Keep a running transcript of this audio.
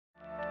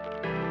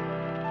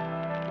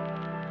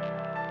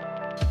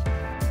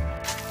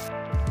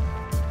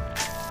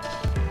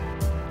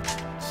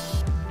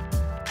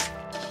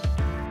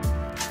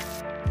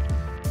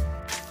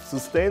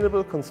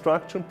Sustainable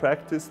construction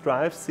practice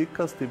drives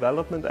Sika's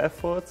development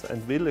efforts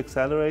and will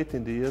accelerate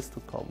in the years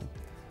to come.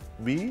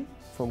 We,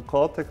 from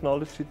Core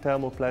Technology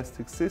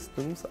Thermoplastic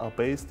Systems, are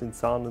based in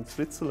Sarnen,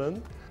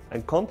 Switzerland,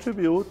 and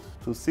contribute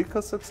to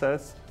Sika's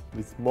success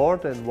with more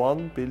than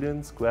 1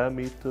 billion square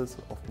meters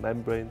of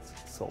membranes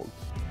sold.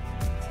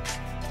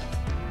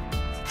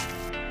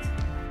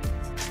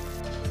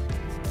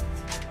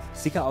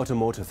 Sika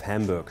Automotive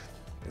Hamburg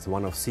is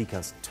one of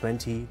Sika's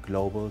 20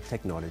 global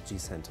technology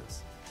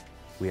centers.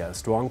 We are a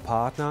strong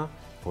partner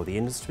for the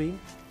industry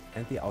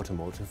and the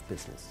automotive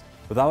business.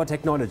 With our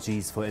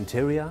technologies for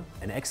interior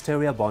and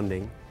exterior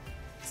bonding,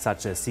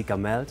 such as Sika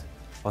Melt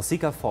or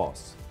Sika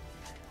Force,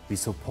 we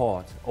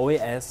support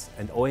OES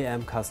and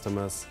OEM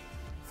customers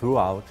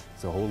throughout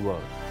the whole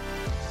world.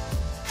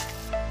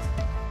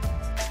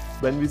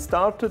 When we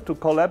started to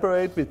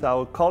collaborate with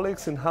our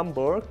colleagues in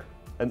Hamburg,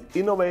 an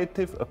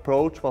innovative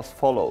approach was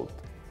followed.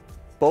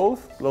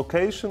 Both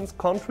locations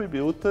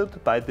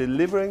contributed by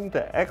delivering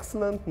the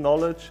excellent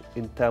knowledge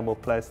in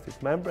thermoplastic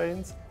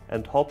membranes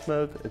and hot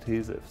melt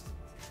adhesives.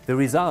 The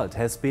result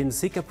has been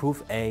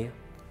SikaProof A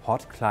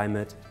hot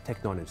climate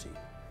technology.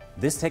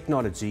 This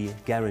technology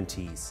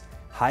guarantees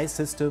high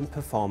system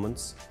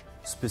performance,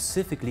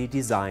 specifically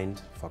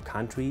designed for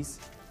countries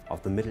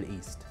of the Middle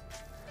East.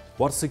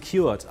 What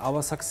secured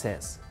our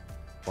success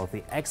was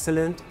the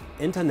excellent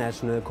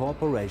international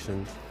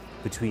cooperation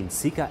between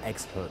Sika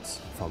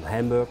experts from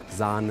Hamburg,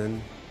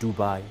 Sarnen,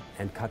 Dubai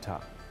and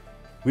Qatar.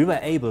 We were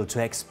able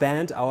to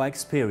expand our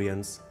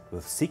experience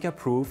with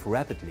SikaProof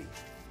rapidly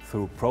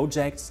through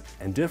projects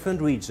in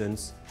different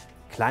regions,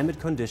 climate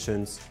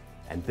conditions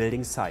and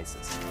building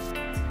sizes.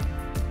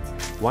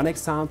 One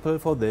example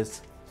for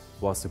this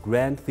was the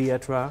Grand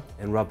Theatre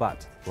in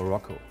Rabat,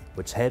 Morocco,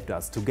 which helped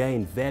us to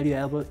gain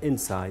valuable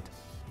insight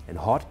in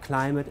hot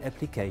climate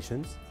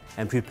applications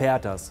and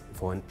prepared us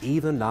for an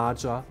even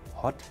larger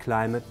hot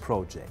climate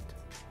project,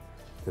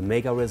 the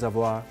Mega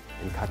Reservoir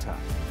in Qatar.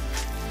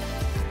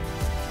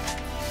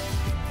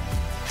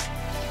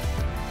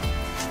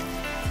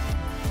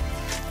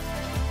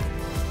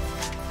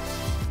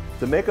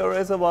 The Mega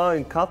Reservoir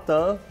in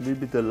Qatar will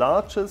be the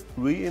largest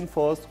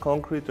reinforced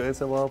concrete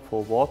reservoir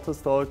for water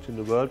storage in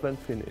the world when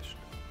finished.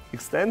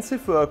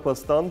 Extensive work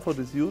was done for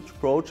this huge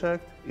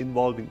project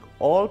involving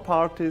all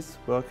parties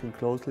working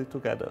closely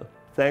together.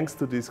 Thanks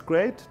to this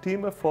great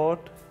team effort,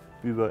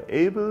 we were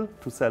able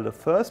to sell the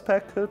first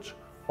package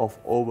of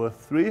over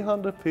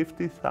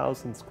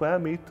 350,000 square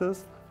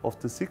meters of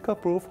the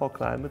SikaProof hot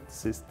climate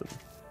system.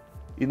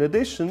 In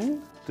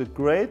addition, the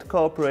great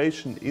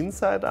cooperation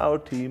inside our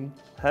team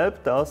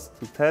helped us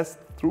to test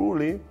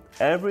truly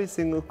every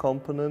single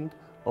component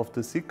of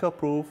the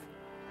SikaProof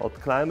hot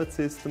climate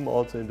system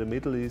also in the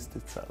Middle East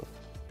itself.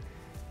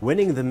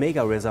 Winning the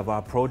Mega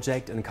Reservoir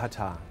project in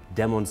Qatar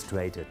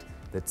demonstrated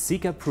that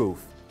SikaProof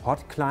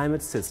hot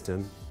climate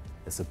system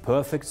is a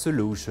perfect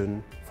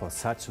solution for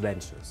such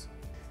ventures.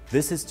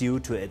 This is due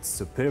to its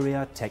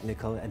superior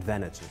technical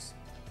advantages: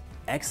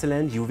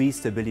 excellent UV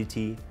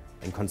stability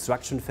in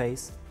construction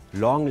phase,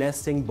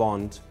 long-lasting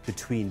bond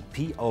between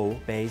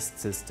PO-based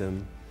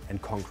system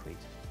and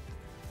concrete.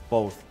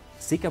 Both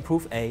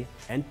SikaProof A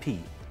and P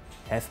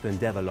have been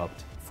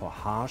developed for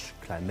harsh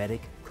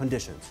climatic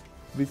conditions.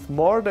 With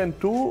more than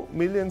 2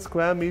 million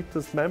square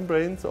meters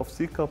membranes of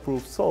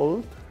SikaProof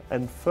sold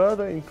and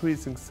further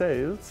increasing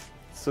sales,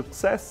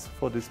 success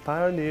for this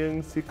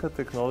pioneering Sika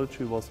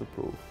technology was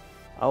approved.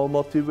 Our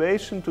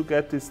motivation to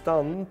get this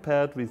done,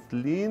 paired with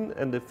lean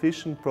and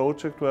efficient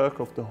project work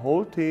of the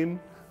whole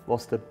team,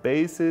 was the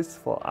basis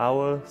for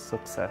our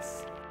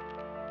success.